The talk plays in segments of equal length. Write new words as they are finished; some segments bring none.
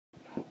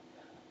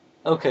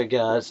Okay,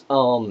 guys.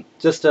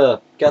 Just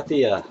got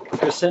the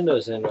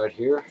Crescendos in right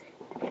here,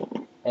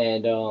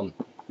 and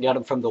got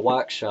them from the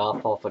wax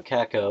shop off of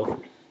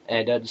Caco,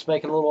 and just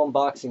making a little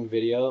unboxing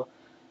video.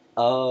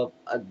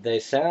 They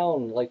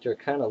sound like they're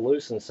kind of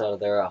loose inside of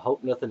there. I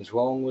hope nothing's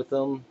wrong with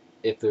them.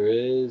 If there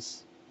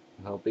is,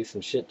 there'll be some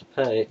shit to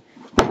pay.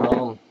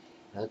 Um,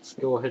 let's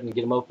go ahead and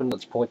get them open.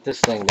 Let's point this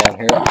thing down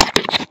here.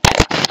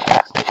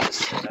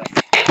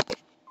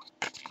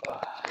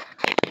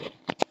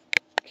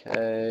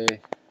 Okay.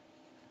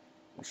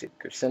 Let's see,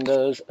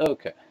 Crescendos.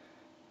 Okay.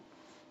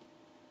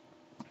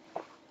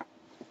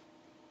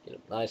 Get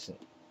them nice and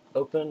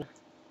open.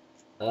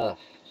 Ah,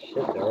 shit,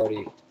 they're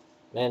already.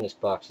 Man, this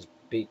box is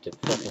beat to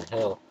fucking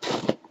hell.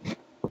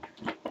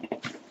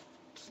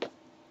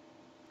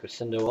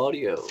 Crescendo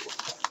audio.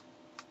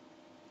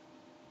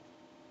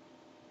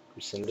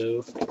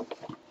 Crescendo.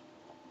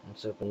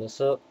 Let's open this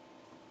up.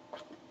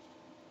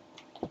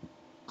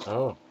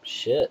 Oh,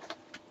 shit.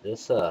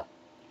 It's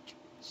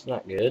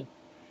not good.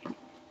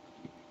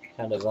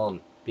 Kind of,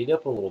 beat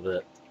up a little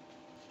bit.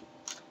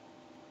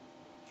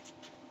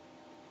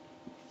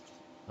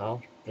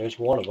 Oh, there's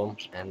one of them,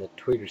 and the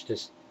tweeter's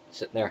just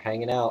sitting there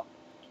hanging out.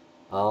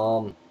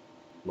 Well,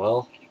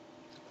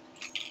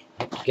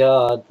 thank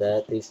God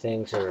that these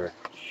things are,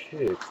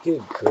 shoot,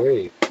 good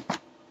grief.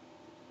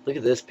 Look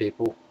at this,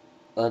 people.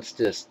 That's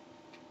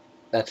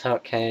how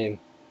it came.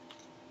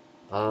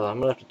 I'm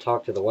gonna have to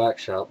talk to the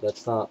wax shop.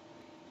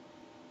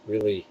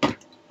 Really,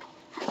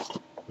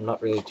 I'm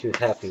not really too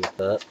happy with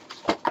that.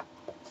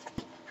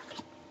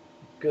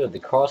 Good, the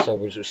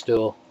crossovers are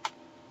still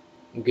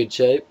in good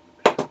shape.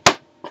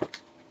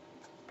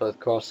 Both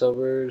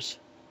crossovers.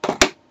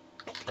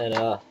 And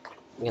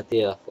you got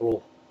the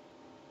little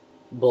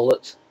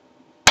bullets,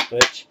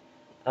 which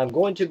I'm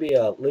going to be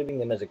leaving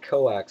them as a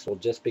coaxial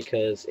just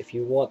because if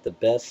you want the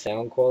best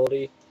sound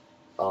quality,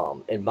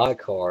 in my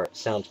car, it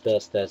sounds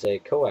best as a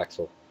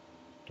coaxial.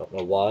 Don't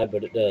know why,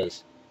 but it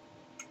does.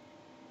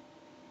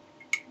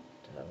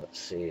 Let's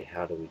see,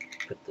 how do we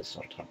put this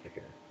on top of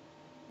here?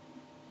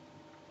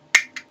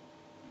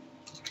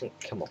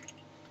 Come on.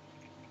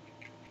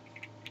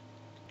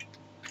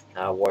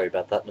 I'll worry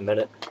about that in a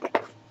minute.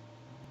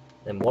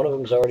 And one of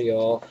them's already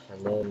off,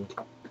 and then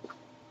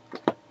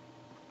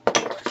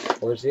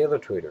where's the other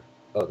tweeter?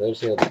 Oh,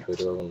 there's the other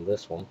tweeter on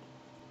this one,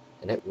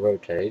 and it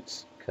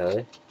rotates.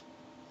 Okay.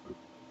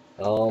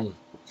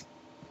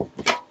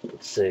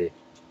 Let's see.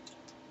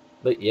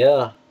 But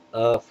yeah,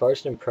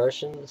 first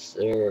impressions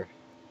are,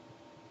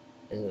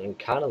 and I'm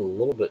kind of a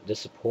little bit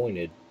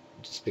disappointed,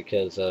 just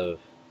because of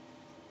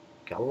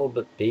got a little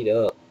bit beat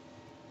up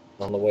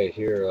on the way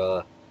here.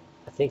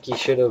 I think he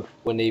should have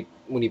when he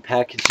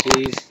packaged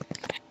these.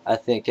 I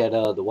think that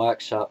the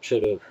wax shop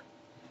should have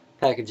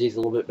packaged these a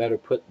little bit better.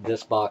 Put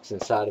this box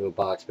inside of a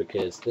box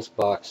because this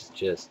box is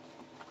just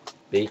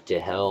beat to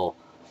hell.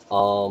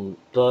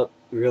 But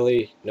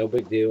really, no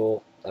big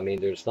deal. I mean,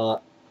 they're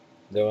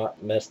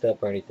not messed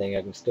up or anything.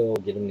 I can still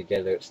get them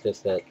together. It's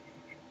just that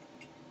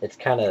it's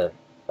kind of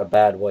a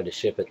bad way to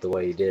ship it the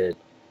way he did.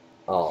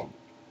 Um,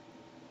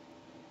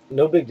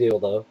 no big deal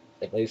though.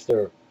 At least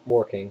they're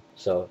working,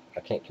 so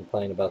I can't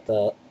complain about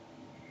that.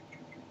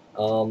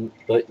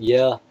 But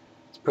yeah,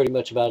 that's pretty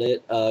much about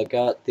it.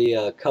 Got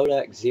the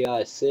Kodak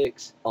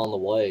ZI6 on the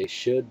way.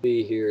 Should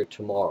be here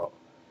tomorrow.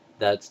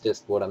 That's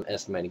just what I'm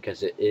estimating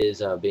because it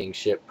is being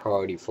shipped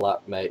priority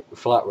flat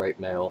rate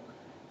mail,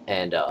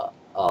 and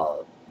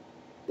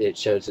it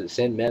shows that it's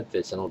in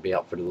Memphis and it'll be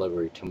out for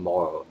delivery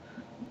tomorrow.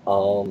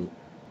 Um,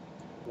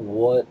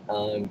 what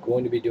I'm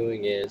going to be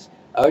doing is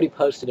I already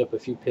posted up a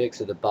few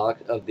pics of the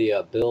box of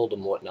the build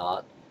and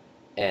whatnot,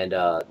 and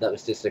that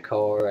was just a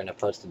car, and I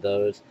posted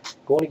those.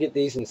 Going to get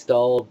these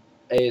installed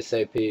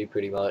ASAP,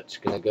 pretty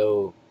much. Gonna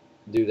go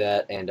do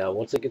that, and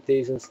once I get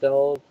these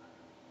installed,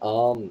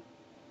 um,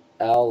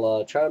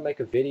 I'll try to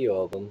make a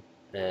video of them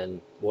and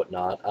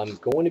whatnot. I'm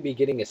going to be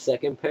getting a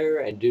second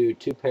pair and do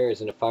two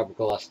pairs in a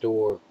fiberglass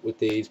door with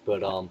these,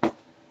 but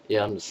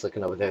yeah, I'm just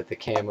looking over there at the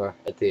camera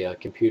at the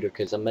computer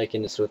because I'm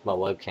making this with my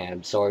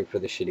webcam. Sorry for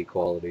the shitty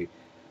quality.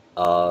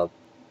 Uh,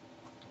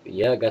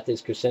 yeah, I got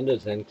these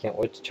Crescendos in. Can't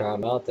wait to try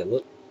them out. They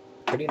look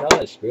pretty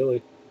nice,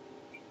 really.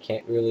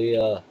 Can't really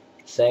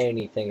say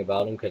anything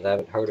about them because I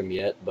haven't heard them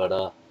yet,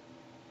 but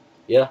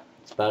yeah,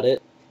 that's about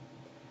it.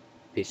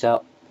 Peace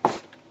out.